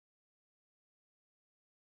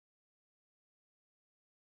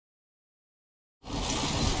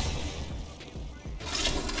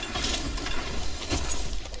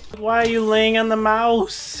Why are you laying on the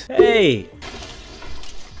mouse? Hey!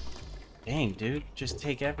 Dang, dude. Just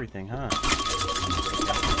take everything, huh?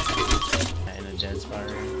 In a dead spot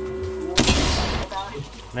right here.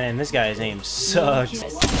 Man, this guy's aim sucks.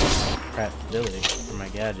 Crap ability for my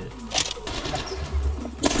gadget.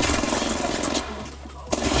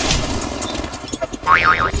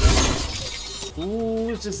 Ooh,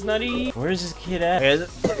 it's just nutty. Where's this kid at?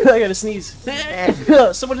 I gotta sneeze.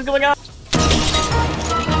 Someone is going on.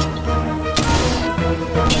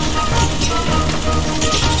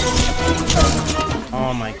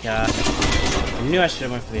 Oh my god. I knew I should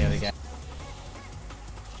have went for the other guy.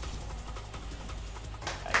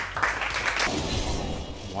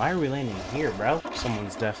 Why are we landing here, bro?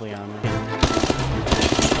 Someone's definitely on me.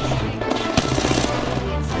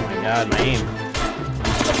 Oh my god, my aim.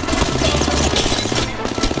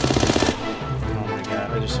 Oh my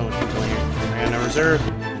god, there's so much people in here. I got no reserve.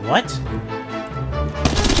 What?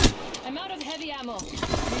 I'm out of heavy ammo.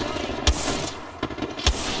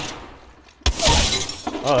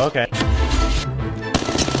 Oh, okay.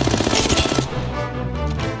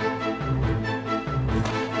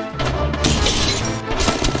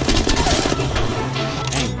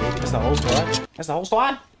 Dang, that's the whole squad? That's the whole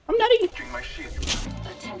squad? I'm nutty!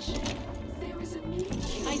 Attention. There is a new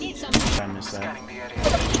I need something. I missed that.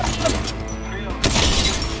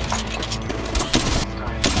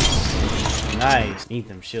 Nice. Need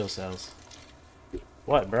them shield cells.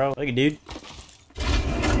 What, bro? Look at dude.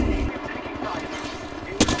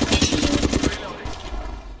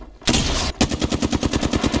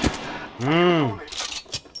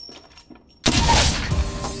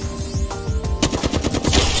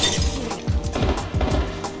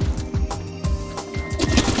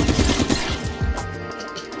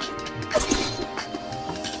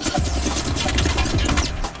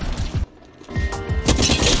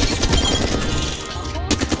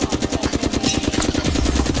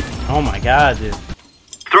 Oh my god, dude.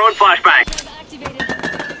 Throwing flashbang.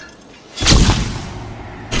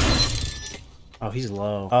 Oh, he's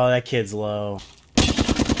low. Oh, that kid's low.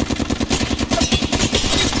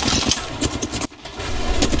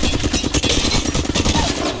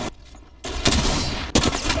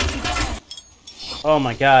 Oh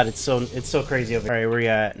my god, it's so crazy over here. Alright, where you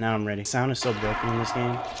at? Now I'm ready. Sound is so broken in this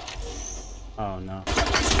game. Oh no.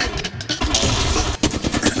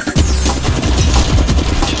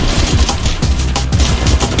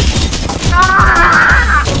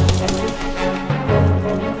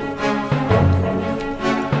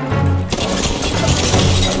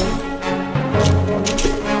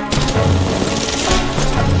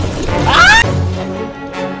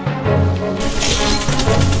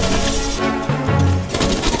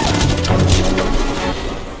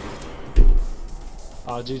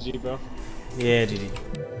 Oh, GG, bro. Yeah, GG.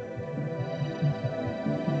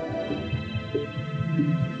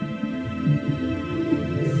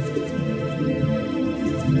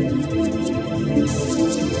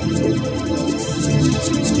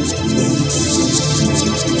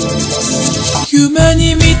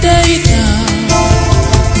 Humanity